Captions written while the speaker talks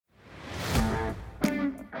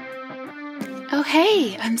Oh,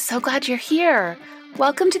 hey, I'm so glad you're here.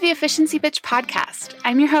 Welcome to the Efficiency Bitch podcast.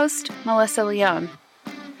 I'm your host, Melissa Leone.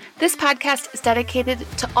 This podcast is dedicated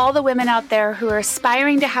to all the women out there who are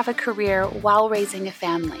aspiring to have a career while raising a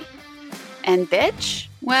family. And bitch?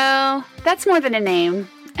 Well, that's more than a name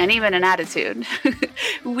and even an attitude.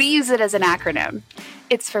 We use it as an acronym.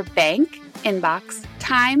 It's for bank, inbox,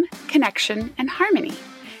 time, connection, and harmony.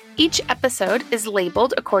 Each episode is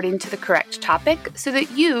labeled according to the correct topic so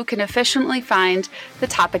that you can efficiently find the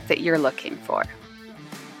topic that you're looking for.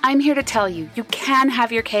 I'm here to tell you, you can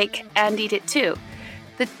have your cake and eat it too.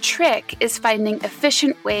 The trick is finding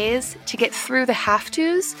efficient ways to get through the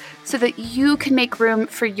have-tos so that you can make room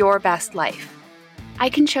for your best life. I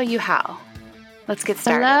can show you how. Let's get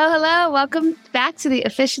started. Hello. Welcome back to the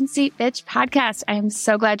Efficiency Bitch podcast. I am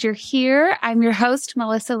so glad you're here. I'm your host,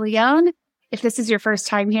 Melissa Leone. If this is your first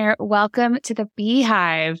time here, welcome to the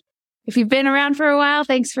Beehive. If you've been around for a while,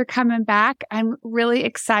 thanks for coming back. I'm really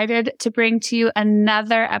excited to bring to you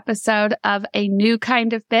another episode of A New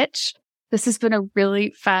Kind of Bitch. This has been a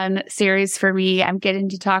really fun series for me. I'm getting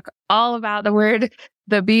to talk all about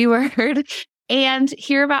the B word, and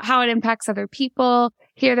hear about how it impacts other people,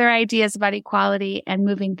 hear their ideas about equality and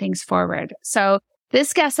moving things forward. So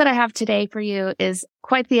this guest that I have today for you is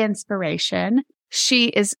quite the inspiration. She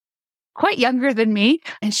is quite younger than me,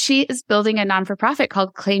 and she is building a non-for-profit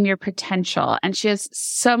called Claim Your Potential, and she has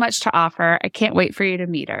so much to offer. I can't wait for you to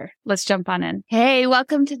meet her. Let's jump on in. Hey,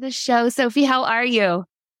 welcome to the show, Sofie. How are you?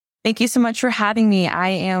 Thank you so much for having me. I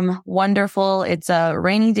am wonderful. It's a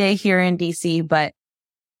rainy day here in DC, but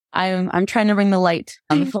I'm trying to bring the light.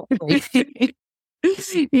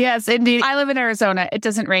 Yes, indeed. I live in Arizona. It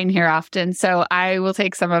doesn't rain here often, so I will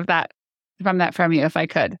take some of that from you if I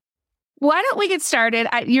could. Why don't we get started?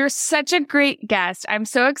 You're such a great guest. I'm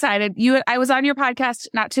so excited. I was on your podcast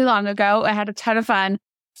not too long ago. I had a ton of fun.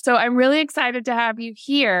 So I'm really excited to have you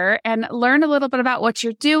here and learn a little bit about what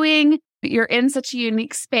you're doing. You're in such a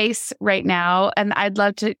unique space right now, and I'd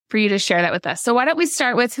love for you to share that with us. So why don't we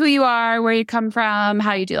start with who you are, where you come from,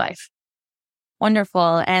 how you do life?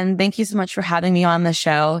 Wonderful. And thank you so much for having me on the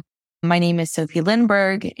show. My name is Sofie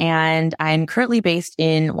Lindberg, and I'm currently based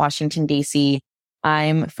in Washington, D.C.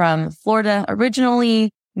 I'm from Florida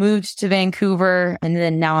originally, moved to Vancouver, and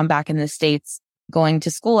then now I'm back in the States going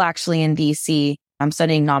to school actually in DC. I'm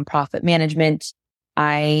studying nonprofit management.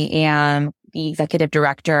 I am the executive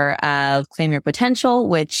director of Claim Your Potential,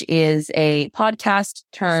 which is a podcast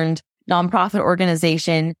turned nonprofit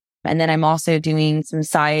organization. And then I'm also doing some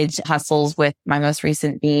side hustles, with my most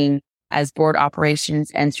recent being as board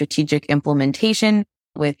operations and strategic implementation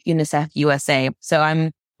with UNICEF USA. So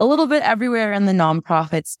I'm a little bit everywhere in the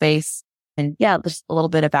nonprofit space. And yeah, just a little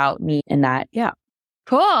bit about me in that. Yeah.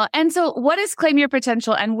 Cool. And so what is Claim Your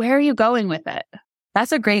Potential and where are you going with it?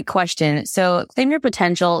 That's a great question. So Claim Your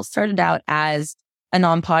Potential started out as a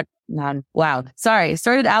started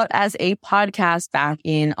out as a podcast back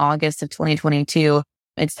in August of 2022.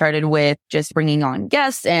 It started with just bringing on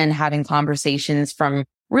guests and having conversations from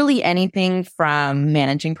really anything from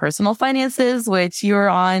managing personal finances, which you're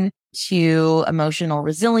on, to emotional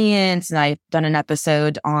resilience. And I've done an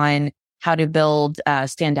episode on how to build a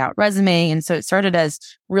standout resume. And so it started as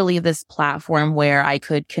really this platform where I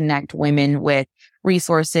could connect women with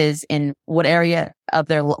resources in whatever area of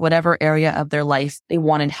their life they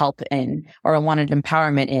wanted help in or wanted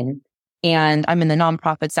empowerment in. And I'm in the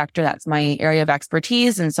nonprofit sector. That's my area of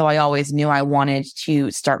expertise. And so I always knew I wanted to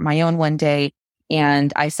start my own one day.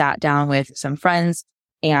 And I sat down with some friends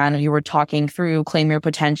and we were talking through Claim Your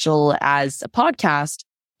Potential as a podcast.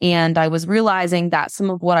 And I was realizing that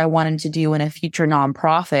some of what I wanted to do in a future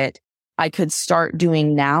nonprofit, I could start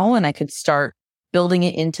doing now, and I could start building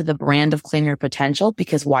it into the brand of Claim Your Potential,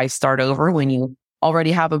 because why start over when you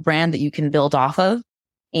already have a brand that you can build off of?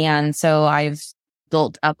 And so I've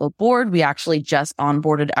built up a board. We actually just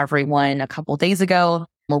onboarded everyone a couple days ago.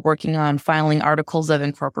 We're working on filing articles of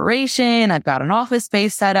incorporation. I've got an office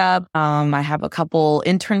space set up. I have a couple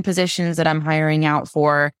intern positions that I'm hiring out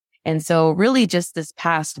for. And so really just this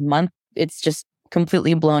past month, it's just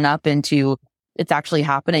completely blown up into it's actually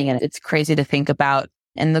happening. And it's crazy to think about.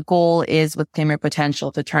 And the goal is with Claim Your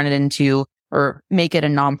Potential to turn it into or make it a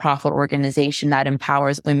nonprofit organization that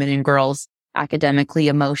empowers women and girls academically,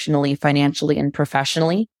 emotionally, financially, and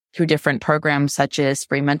professionally through different programs such as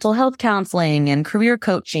free mental health counseling and career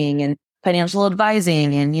coaching and financial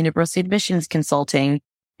advising and university admissions consulting.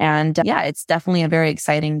 And it's definitely a very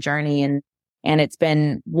exciting journey, and it's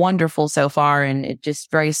been wonderful so far, and it's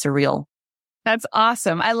just very surreal. That's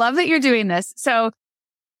awesome. I love that you're doing this. So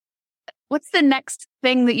what's the next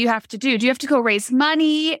thing that you have to do? Do you have to go raise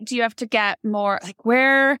money? Do you have to get more,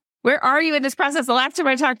 where Where are you in this process? The last time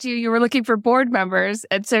I talked to you, you were looking for board members.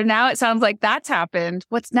 And so now it sounds like that's happened.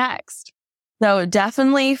 What's next? So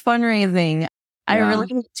definitely fundraising. I really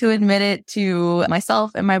need to admit it to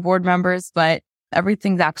myself and my board members, but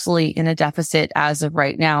everything's actually in a deficit as of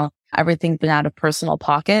right now. Everything's been out of personal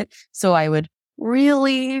pocket. So I would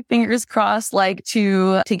really, fingers crossed, like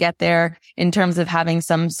to get there in terms of having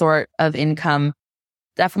some sort of income.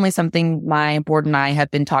 Definitely something my board and I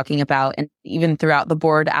have been talking about. And even throughout the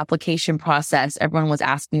board application process, everyone was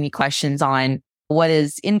asking me questions on what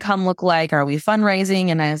does income look like? Are we fundraising?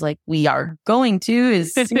 And I was like, we are going to,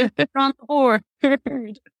 is on the board.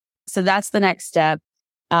 So that's the next step.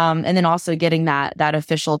 And then also getting that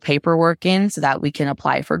official paperwork in so that we can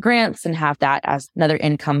apply for grants and have that as another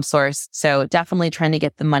income source. So definitely trying to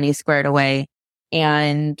get the money squared away.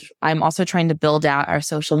 And I'm also trying to build out our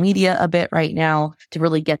social media a bit right now to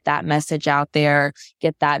really get that message out there,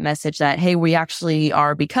 get that message that, hey, we actually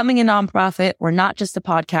are becoming a nonprofit. We're not just a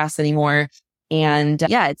podcast anymore. And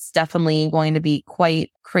it's definitely going to be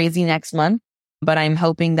quite crazy next month. But I'm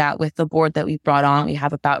hoping that with the board that we've brought on, we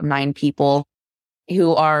have about 9 people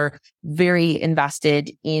who are very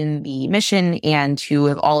invested in the mission and who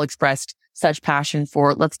have all expressed such passion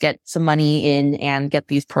for let's get some money in and get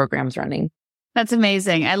these programs running. That's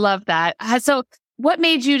amazing. I love that. So what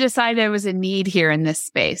made you decide there was a need here in this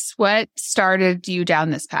space? What started you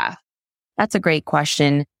down this path? That's a great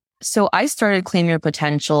question. So I started Claim Your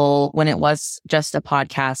Potential when it was just a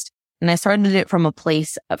podcast. And I started it from a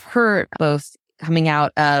place of hurt, both coming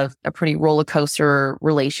out of a pretty roller coaster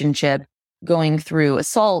relationship, going through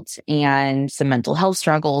assault and some mental health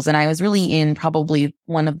struggles. And I was really in probably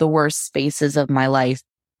one of the worst spaces of my life.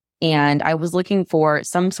 And I was looking for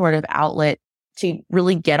some sort of outlet to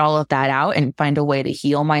really get all of that out and find a way to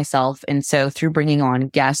heal myself. And so through bringing on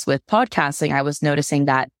guests with podcasting, I was noticing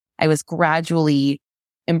that I was gradually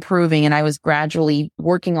improving and I was gradually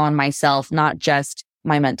working on myself, not just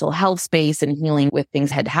my mental health space and healing with things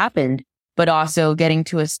had happened, but also getting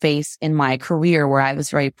to a space in my career where I was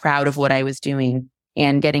very proud of what I was doing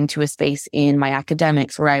and getting to a space in my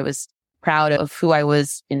academics where I was proud of who I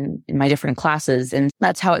was in my different classes. And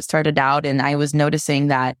that's how it started out. And I was noticing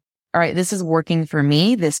that, all right, this is working for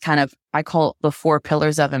me. This kind of, I call it the 4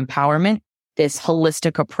 pillars of empowerment, this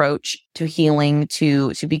holistic approach to healing,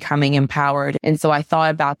 to becoming empowered. And so I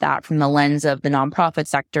thought about that from the lens of the nonprofit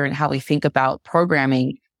sector and how we think about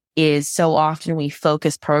programming is so often we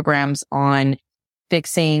focus programs on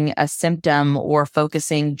fixing a symptom or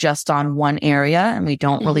focusing just on one area. And we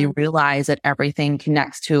don't really realize that everything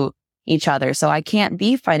connects to each other. So I can't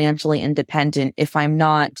be financially independent if I'm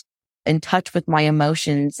not in touch with my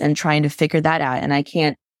emotions and trying to figure that out. And I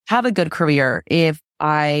can't have a good career if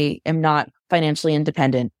I am not financially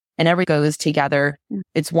independent. And everything goes together.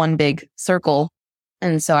 It's one big circle.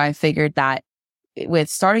 And so I figured that with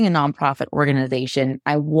starting a nonprofit organization,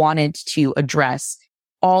 I wanted to address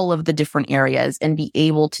all of the different areas and be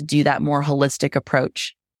able to do that more holistic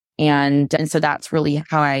approach. And so that's really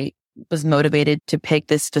how I was motivated to pick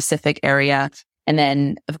this specific area. And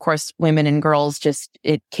then, of course, women and girls, just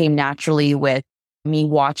it came naturally with me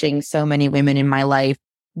watching so many women in my life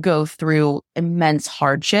go through immense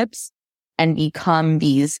hardships and become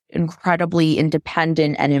these incredibly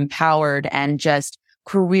independent and empowered and just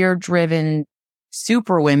career-driven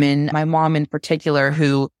super women. My mom in particular,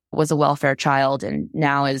 who was a welfare child and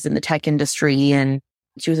now is in the tech industry, and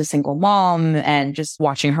she was a single mom, and just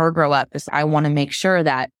watching her grow up, I want to make sure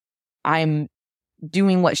that I'm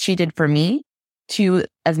doing what she did for me to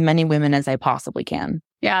as many women as I possibly can.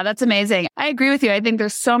 Yeah, that's amazing. I agree with you. I think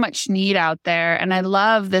there's so much need out there. And I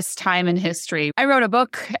love this time in history. I wrote a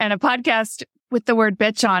book and a podcast with the word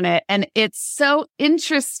bitch on it. And it's so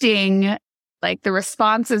interesting, like the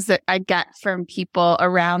responses that I get from people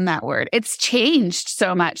around that word. It's changed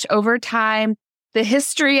so much over time. The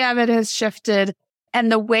history of it has shifted.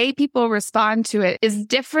 And the way people respond to it is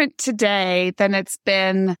different today than it's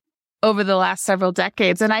been over the last several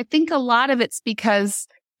decades. And I think a lot of it's because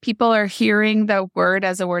people are hearing the word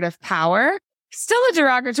as a word of power. Still a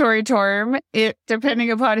derogatory term, depending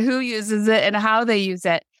upon who uses it and how they use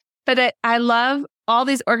it. But I love all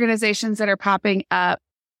these organizations that are popping up,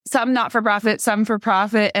 some not for profit, some for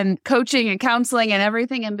profit, and coaching and counseling and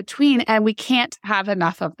everything in between. And we can't have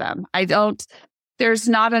enough of them. There's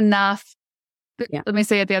not enough. Yeah. Let me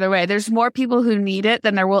say it the other way. There's more people who need it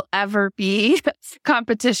than there will ever be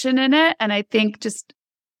competition in it. And I think just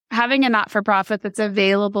having a not-for-profit that's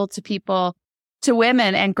available to people, to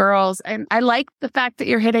women and girls. And I like the fact that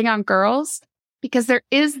you're hitting on girls because there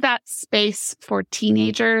is that space for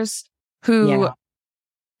teenagers who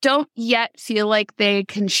don't yet feel like they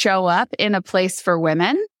can show up in a place for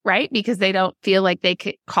women, right? Because they don't feel like they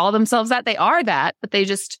could call themselves that. They are that, but they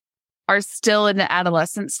just are still in the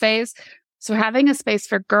adolescence phase. So having a space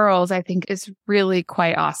for girls, I think, is really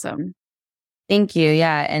quite awesome. Thank you.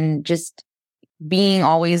 Yeah. And just being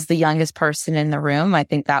always the youngest person in the room, I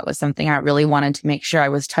think that was something I really wanted to make sure I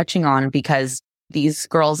was touching on, because these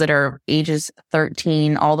girls that are ages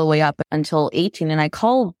 13 all the way up until 18, and I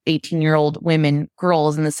call 18-year-old women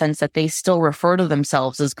girls in the sense that they still refer to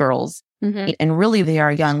themselves as girls. Mm-hmm. And really they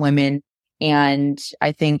are young women. And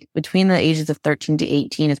I think between the ages of 13 to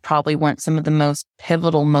 18 is probably some of the most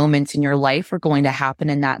pivotal moments in your life are going to happen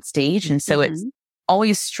in that stage. And so it's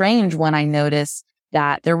always strange when I notice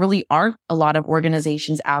that there really aren't a lot of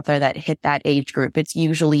organizations out there that hit that age group. It's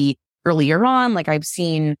usually earlier on. Like I've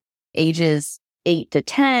seen ages 8 to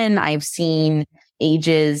 10, I've seen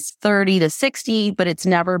ages 30 to 60, but it's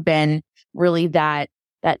never been really that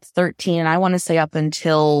 13. And I want to say up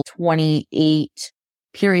until 28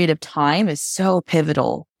 period of time is so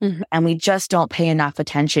pivotal. Mm-hmm. And we just don't pay enough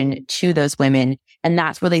attention to those women. And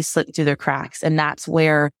that's where they slip through the cracks. And that's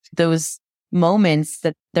where those moments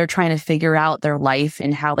that they're trying to figure out their life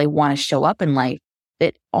and how they want to show up in life,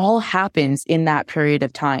 it all happens in that period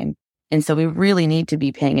of time. And so we really need to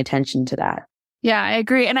be paying attention to that. Yeah, I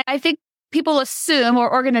agree. And I think people assume,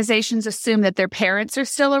 or organizations assume, that their parents are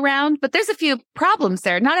still around, but there's a few problems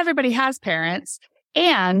there. Not everybody has parents.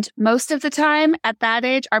 And most of the time at that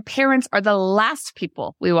age, our parents are the last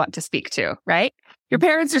people we want to speak to, right? Your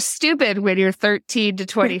parents are stupid when you're 13 to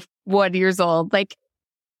 21 years old. Like,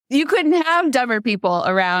 you couldn't have dumber people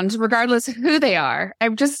around, regardless of who they are. I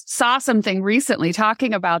just saw something recently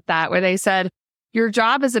talking about that, where they said, your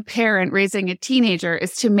job as a parent raising a teenager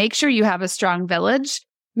is to make sure you have a strong village,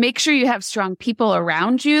 make sure you have strong people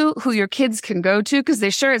around you who your kids can go to, because they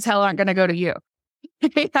sure as hell aren't going to go to you.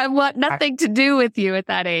 They want nothing to do with you at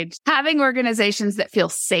that age. Having organizations that feel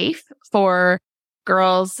safe for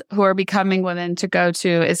girls who are becoming women to go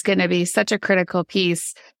to is going to be such a critical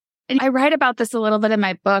piece. And I write about this a little bit in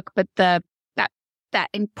my book, but that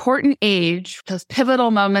important age, those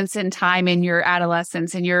pivotal moments in time in your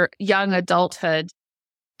adolescence and your young adulthood,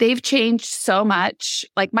 they've changed so much.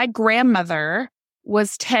 Like my grandmother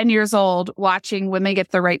was 10 years old watching women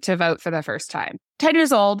get the right to vote for the first time. 10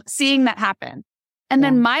 years old, seeing that happen. And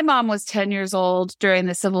then my mom was 10 years old during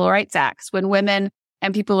the Civil Rights Acts, when women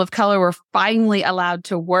and people of color were finally allowed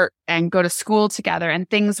to work and go to school together. And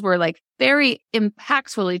things were like very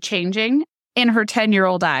impactfully changing in her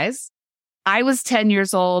 10-year-old eyes. I was 10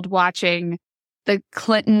 years old watching the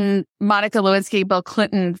Monica Lewinsky, Bill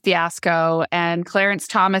Clinton fiasco, and Clarence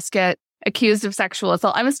Thomas get accused of sexual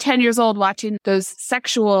assault. I was 10 years old watching those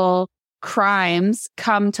sexual crimes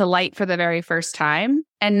come to light for the very first time.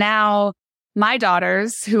 And now my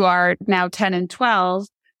daughters, who are now 10 and 12,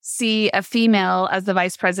 see a female as the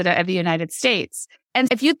vice president of the United States.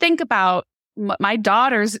 And if you think about what my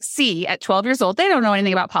daughters see at 12 years old, they don't know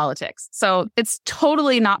anything about politics. So it's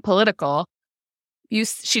totally not political.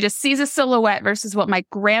 She just sees a silhouette versus what my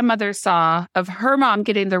grandmother saw of her mom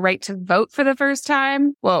getting the right to vote for the first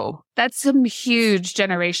time. Whoa, that's some huge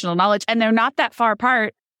generational knowledge. And they're not that far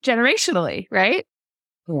apart generationally, right?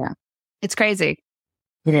 Yeah. It's crazy.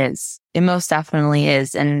 It is. It most definitely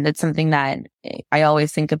is. And it's something that I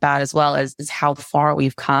always think about as well, as how far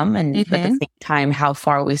we've come, and at the same time, how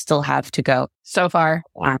far we still have to go. So far.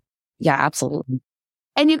 Yeah, absolutely.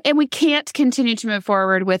 And we can't continue to move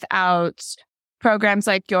forward without programs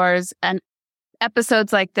like yours and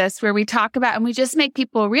episodes like this, where we talk about and we just make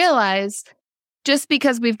people realize, just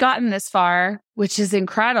because we've gotten this far, which is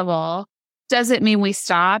incredible, doesn't mean we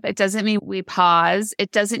stop. It doesn't mean we pause.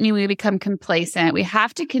 It doesn't mean we become complacent. We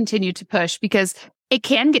have to continue to push, because it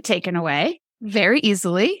can get taken away very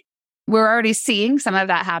easily. We're already seeing some of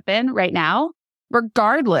that happen right now.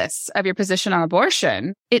 Regardless of your position on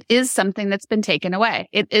abortion, it is something that's been taken away.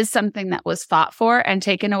 It is something that was fought for and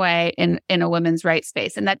taken away in a women's rights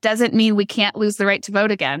space. And that doesn't mean we can't lose the right to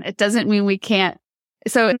vote again. It doesn't mean we can't.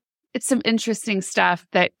 So it's some interesting stuff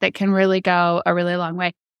that can really go a really long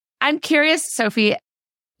way. I'm curious, Sofie,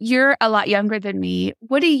 you're a lot younger than me.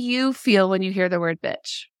 What do you feel when you hear the word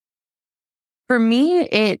bitch? For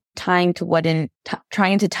me, trying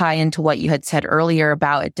to tie into what you had said earlier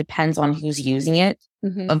about it depends on who's using it.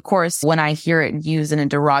 Mm-hmm. Of course, when I hear it used in a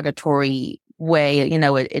derogatory way,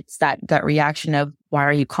 it's that gut reaction of, why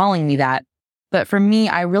are you calling me that? But for me,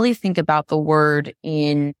 I really think about the word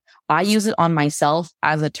I use it on myself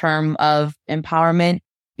as a term of empowerment,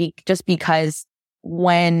 just because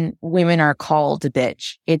when women are called a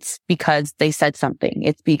bitch, it's because they said something.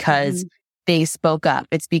 It's because they spoke up.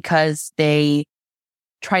 It's because they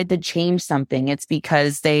tried to change something. It's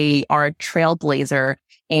because they are a trailblazer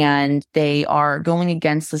and they are going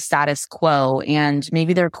against the status quo. And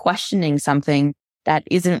maybe they're questioning something that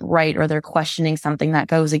isn't right, or they're questioning something that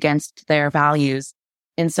goes against their values.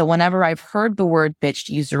 And so whenever I've heard the word bitch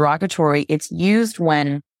used derogatory, it's used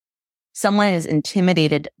when someone is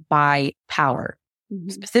intimidated by power,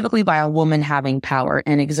 specifically by a woman having power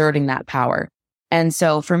and exerting that power. And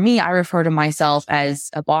so for me, I refer to myself as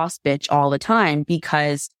a boss bitch all the time,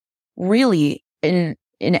 because really in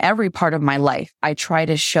every part of my life, I try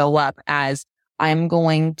to show up as I'm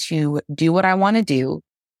going to do what I want to do.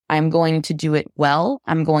 I'm going to do it well.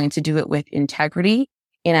 I'm going to do it with integrity,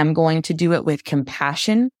 and I'm going to do it with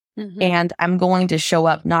compassion. And I'm going to show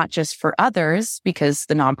up not just for others, because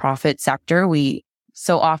the nonprofit sector, we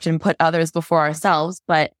so often put others before ourselves,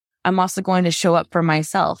 but I'm also going to show up for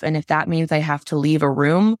myself. And if that means I have to leave a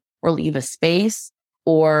room or leave a space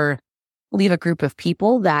or leave a group of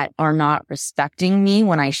people that are not respecting me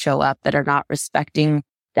when I show up, that are not respecting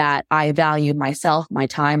that I value myself, my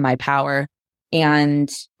time, my power, and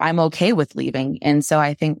I'm okay with leaving. And so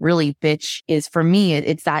I think really bitch is, for me,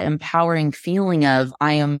 it's that empowering feeling of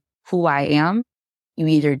I am who I am. You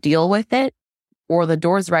either deal with it or the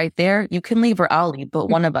door's right there. You can leave or I'll leave, but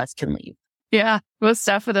one of us can leave. Yeah, most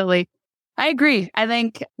definitely. I agree. I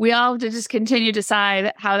think we all have to just continue to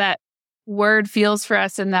decide how that word feels for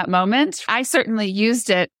us in that moment. I certainly used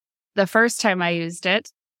it the first time I used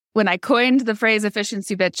it. When I coined the phrase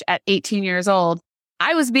efficiency bitch at 18 years old,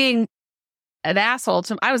 I was being an asshole.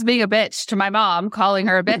 I was being a bitch to my mom, calling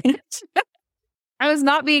her a bitch. I was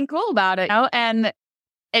not being cool about it, and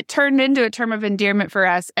it turned into a term of endearment for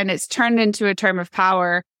us, and it's turned into a term of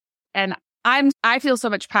power. And I feel so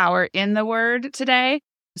much power in the word today.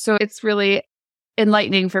 So it's really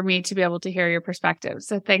enlightening for me to be able to hear your perspective.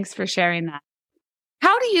 So thanks for sharing that.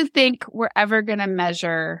 How do you think we're ever going to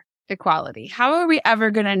measure equality? How are we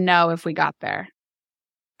ever going to know if we got there?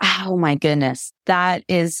 Oh my goodness. That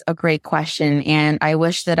is a great question. And I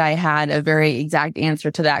wish that I had a very exact answer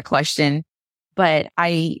to that question. But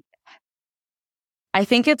I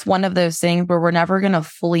think it's one of those things where we're never going to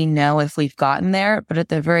fully know if we've gotten there, but at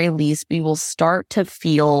the very least, we will start to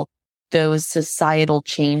feel those societal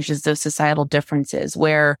changes, those societal differences,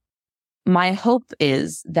 where my hope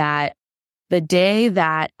is that the day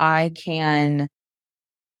that I can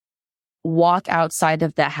walk outside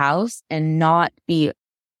of the house and not be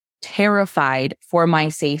terrified for my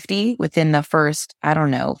safety within the first,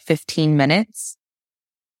 15 minutes,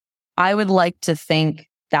 I would like to think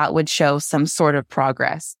that would show some sort of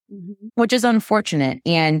progress, which is unfortunate.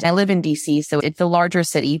 And I live in DC, so it's a larger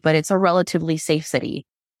city, but it's a relatively safe city.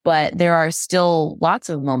 But there are still lots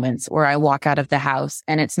of moments where I walk out of the house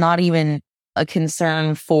and it's not even a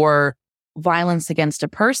concern for violence against a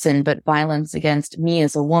person, but violence against me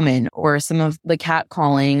as a woman, or some of the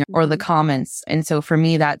catcalling or the comments. And so for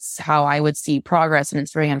me, that's how I would see progress. And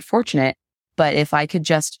it's very unfortunate. But if I could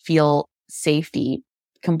just feel safety,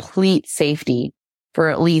 complete safety, for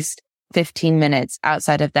at least 15 minutes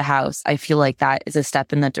outside of the house, I feel like that is a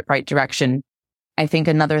step in the right direction. I think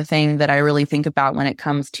another thing that I really think about when it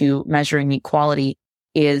comes to measuring equality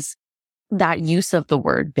is that use of the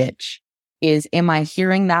word bitch. Am I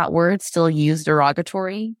hearing that word still used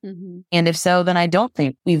derogatory? And if so, then I don't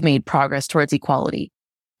think we've made progress towards equality.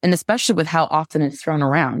 And especially with how often it's thrown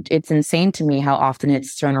around. It's insane to me how often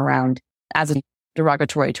it's thrown around as a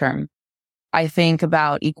derogatory term. I think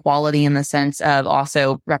about equality in the sense of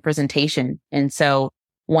also representation. And so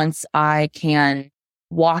once I can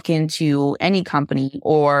walk into any company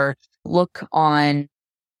or look on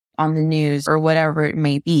the news or whatever it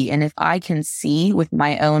may be, and if I can see with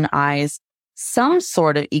my own eyes some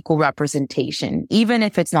sort of equal representation, even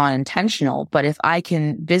if it's not intentional, but if I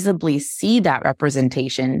can visibly see that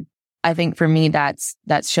representation, I think for me, that's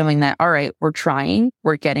showing that, all right, we're trying,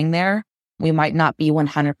 we're getting there. We might not be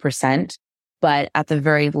 100%. But at the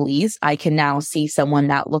very least, I can now see someone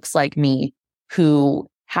that looks like me who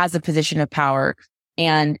has a position of power,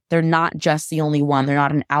 and they're not just the only one. They're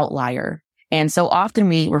not an outlier. And so often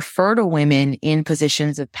we refer to women in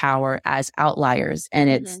positions of power as outliers.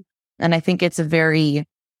 And and I think it's detrimental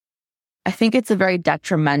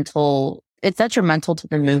to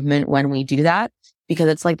the movement when we do that, because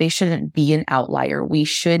it's like they shouldn't be an outlier. We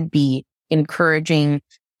should be encouraging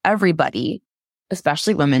everybody,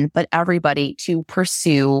 especially women, but everybody, to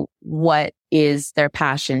pursue what is their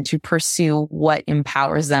passion, to pursue what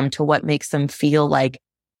empowers them, to what makes them feel like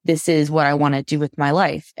this is what I want to do with my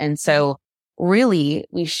life. And so really,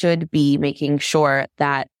 we should be making sure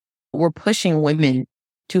that we're pushing women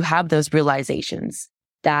to have those realizations,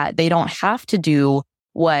 that they don't have to do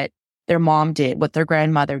what their mom did, what their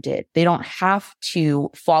grandmother did. They don't have to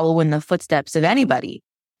follow in the footsteps of anybody.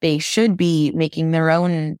 They should be making their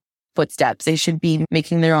own footsteps. They should be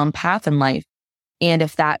making their own path in life. And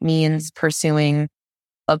if that means pursuing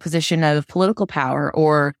a position of political power,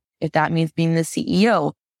 or if that means being the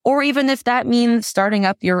CEO, or even if that means starting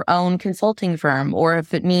up your own consulting firm, or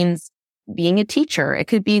if it means being a teacher, it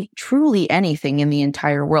could be truly anything in the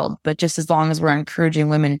entire world. But just as long as we're encouraging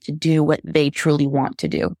women to do what they truly want to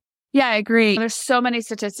do. Yeah, I agree. There's so many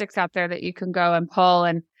statistics out there that you can go and pull,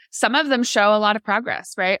 and some of them show a lot of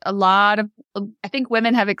progress, right? I think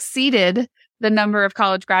women have exceeded the number of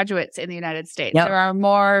college graduates in the United States. Yep. There are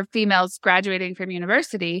more females graduating from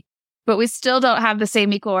university, but we still don't have the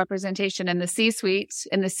same equal representation in the C-suite,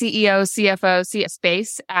 in the CEO, CFO, CS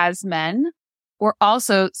space as men. We're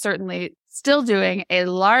also certainly still doing a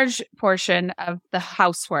large portion of the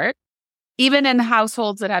housework. Even in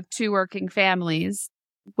households that have two working families,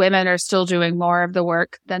 women are still doing more of the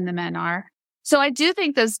work than the men are. So I do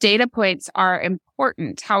think those data points are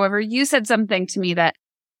important. However, you said something to me that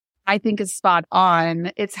I think is spot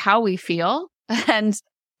on. It's how we feel and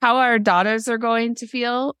how our daughters are going to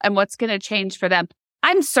feel and what's going to change for them.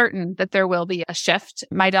 I'm certain that there will be a shift.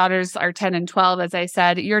 My daughters are 10 and 12, as I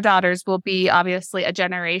said. Your daughters will be obviously a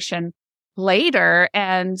generation later,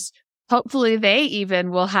 and hopefully they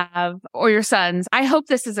even will have, or your sons. I hope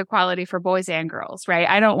this is equality for boys and girls, right?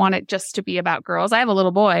 I don't want it just to be about girls. I have a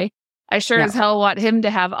little boy. I sure as hell want him to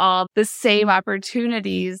have all the same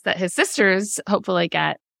opportunities that his sisters hopefully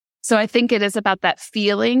get. So I think it is about that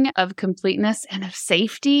feeling of completeness and of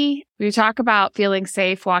safety. We talk about feeling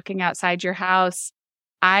safe walking outside your house.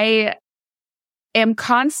 I am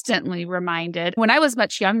constantly reminded, when I was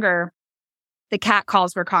much younger, the cat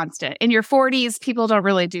calls were constant. In your 40s, people don't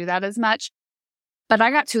really do that as much. But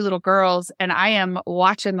I got two little girls and I am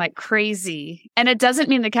watching like crazy. And it doesn't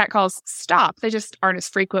mean the cat calls stop. They just aren't as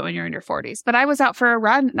frequent when you're in your 40s. But I was out for a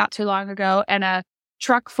run not too long ago and a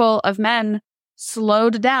truck full of men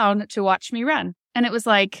slowed down to watch me run. And it was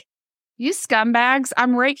like, you scumbags,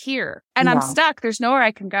 I'm right here and I'm stuck. There's nowhere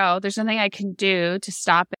I can go. There's nothing I can do to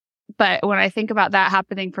stop it. But when I think about that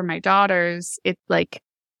happening for my daughters, it like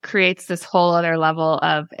creates this whole other level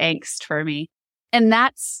of angst for me. And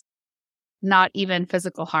that's not even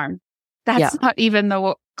physical harm. That's not even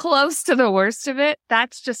close to the worst of it.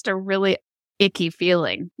 That's just a really icky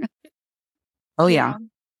feeling. Oh, yeah.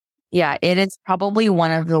 Yeah, it is probably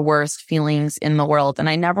one of the worst feelings in the world. And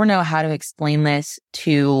I never know how to explain this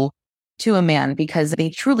to a man because they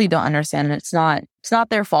truly don't understand. And it's not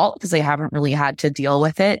their fault because they haven't really had to deal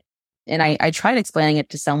with it. And I tried explaining it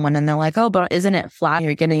to someone and they're like, oh, but isn't it flat?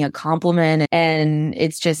 You're getting a compliment. And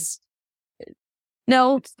it's just,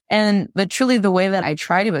 no. But truly the way that I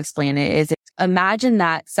try to explain it is imagine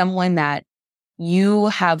that someone that you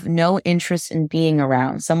have no interest in being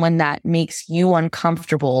around, someone that makes you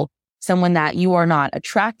uncomfortable, someone that you are not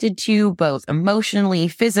attracted to, both emotionally,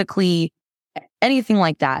 physically, anything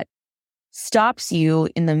like that, stops you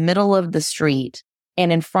in the middle of the street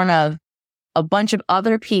and in front of a bunch of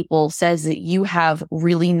other people says that you have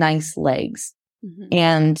really nice legs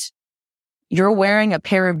and you're wearing a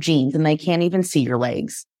pair of jeans and they can't even see your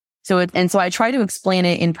legs. So I try to explain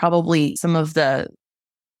it in probably some of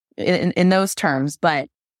in those terms,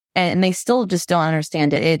 and they still just don't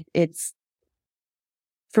understand it. It's,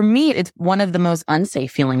 for me, it's one of the most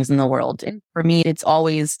unsafe feelings in the world. And for me, it's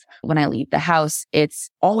always, when I leave the house, it's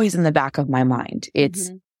always in the back of my mind.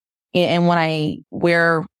 And when I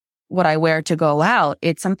wear what I wear to go out,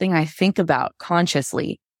 it's something I think about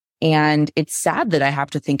consciously. And it's sad that I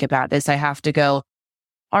have to think about this. I have to go,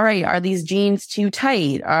 all right, are these jeans too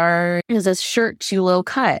tight? Is this shirt too low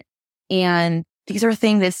cut? And these are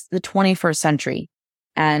things that's the 21st century.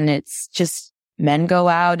 And it's just men go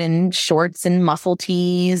out in shorts and muscle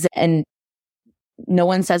tees and no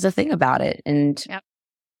one says a thing about it. And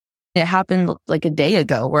it happened like a day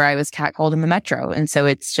ago where I was catcalled in the metro. And so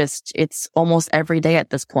it's almost every day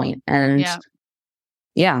at this point. And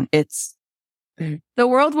it's. The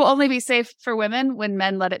world will only be safe for women when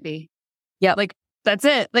men let it be. Yeah. Like, that's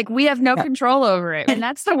it. Like, we have no control over it. And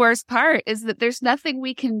that's the worst part, is that there's nothing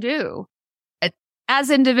we can do as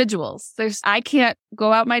individuals. I can't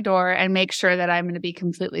go out my door and make sure that I'm going to be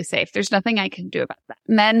completely safe. There's nothing I can do about that.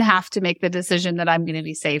 Men have to make the decision that I'm going to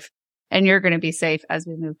be safe and you're going to be safe as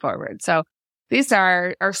we move forward. So these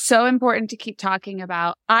are so important to keep talking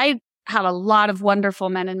about. I have a lot of wonderful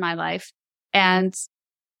men in my life, and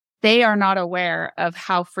they are not aware of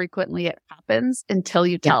how frequently it happens until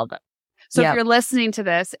you tell them. So if you're listening to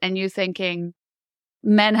this and you're thinking,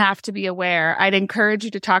 men have to be aware, I'd encourage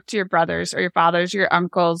you to talk to your brothers or your fathers, your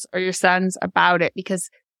uncles or your sons about it, because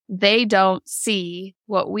they don't see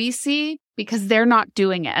what we see because they're not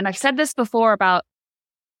doing it. And I've said this before about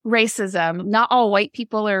racism. Not all white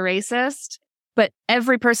people are racist, but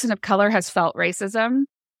every person of color has felt racism.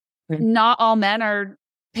 Not all men are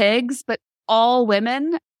pigs, but all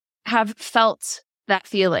women have felt that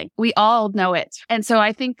feeling. We all know it. And so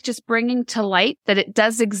I think just bringing to light that it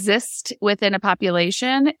does exist within a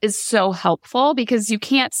population is so helpful, because you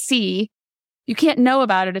can't know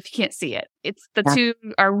about it if you can't see it. The two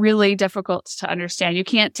are really difficult to understand. You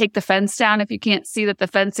can't take the fence down if you can't see that the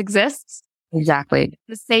fence exists. Exactly.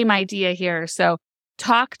 The same idea here. So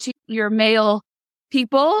talk to your male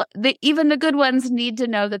people. Even the good ones need to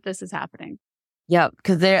know that this is happening. Yeah,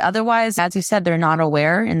 because they're otherwise, as you said, they're not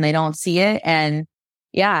aware and they don't see it. And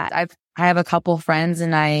yeah, I have a couple friends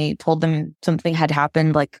and I told them something had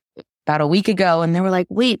happened like about a week ago, and they were like,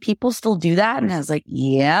 "Wait, people still do that?" And I was like,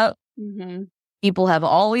 "Yeah, people have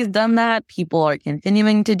always done that. People are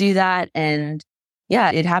continuing to do that, and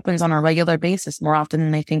yeah, it happens on a regular basis more often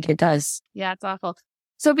than they think it does." Yeah, it's awful.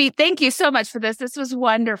 Sofie, thank you so much for this. This was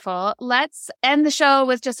wonderful. Let's end the show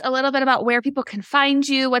with just a little bit about where people can find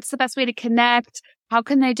you. What's the best way to connect? How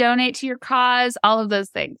can they donate to your cause? All of those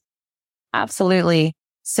things. Absolutely.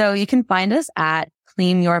 So you can find us at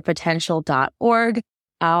claimyourpotential.org.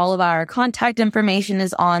 All of our contact information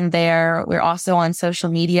is on there. We're also on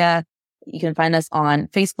social media. You can find us on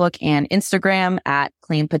Facebook and Instagram at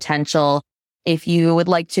Claim Potential. If you would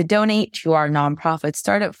like to donate to our nonprofit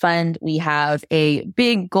startup fund, we have a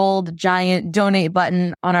big gold giant donate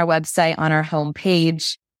button on our website, on our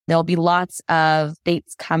homepage. There'll be lots of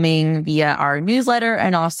dates coming via our newsletter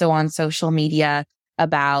and also on social media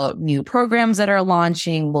about new programs that are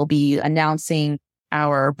launching. We'll be announcing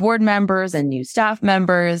our board members and new staff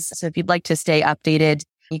members. So if you'd like to stay updated,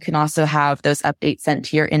 you can also have those updates sent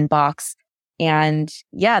to your inbox. And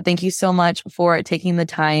yeah, thank you so much for taking the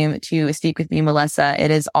time to speak with me, Melissa.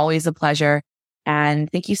 It is always a pleasure.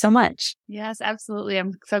 And thank you so much. Yes, absolutely.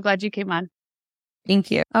 I'm so glad you came on.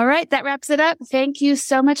 Thank you. All right, that wraps it up. Thank you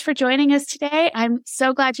so much for joining us today. I'm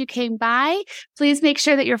so glad you came by. Please make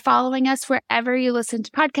sure that you're following us wherever you listen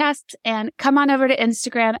to podcasts, and come on over to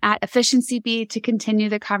Instagram at EfficiencyB to continue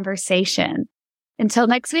the conversation. Until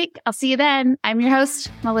next week, I'll see you then. I'm your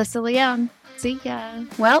host, Melissa Leone. See ya.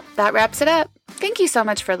 Well, that wraps it up. Thank you so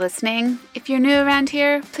much for listening. If you're new around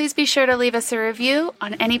here, please be sure to leave us a review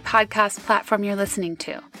on any podcast platform you're listening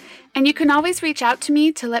to. And you can always reach out to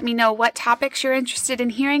me to let me know what topics you're interested in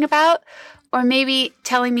hearing about, or maybe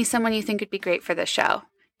telling me someone you think would be great for the show.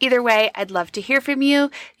 Either way, I'd love to hear from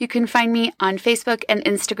you. You can find me on Facebook and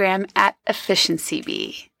Instagram at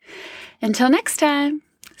EfficiencyB. Until next time,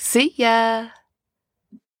 see ya.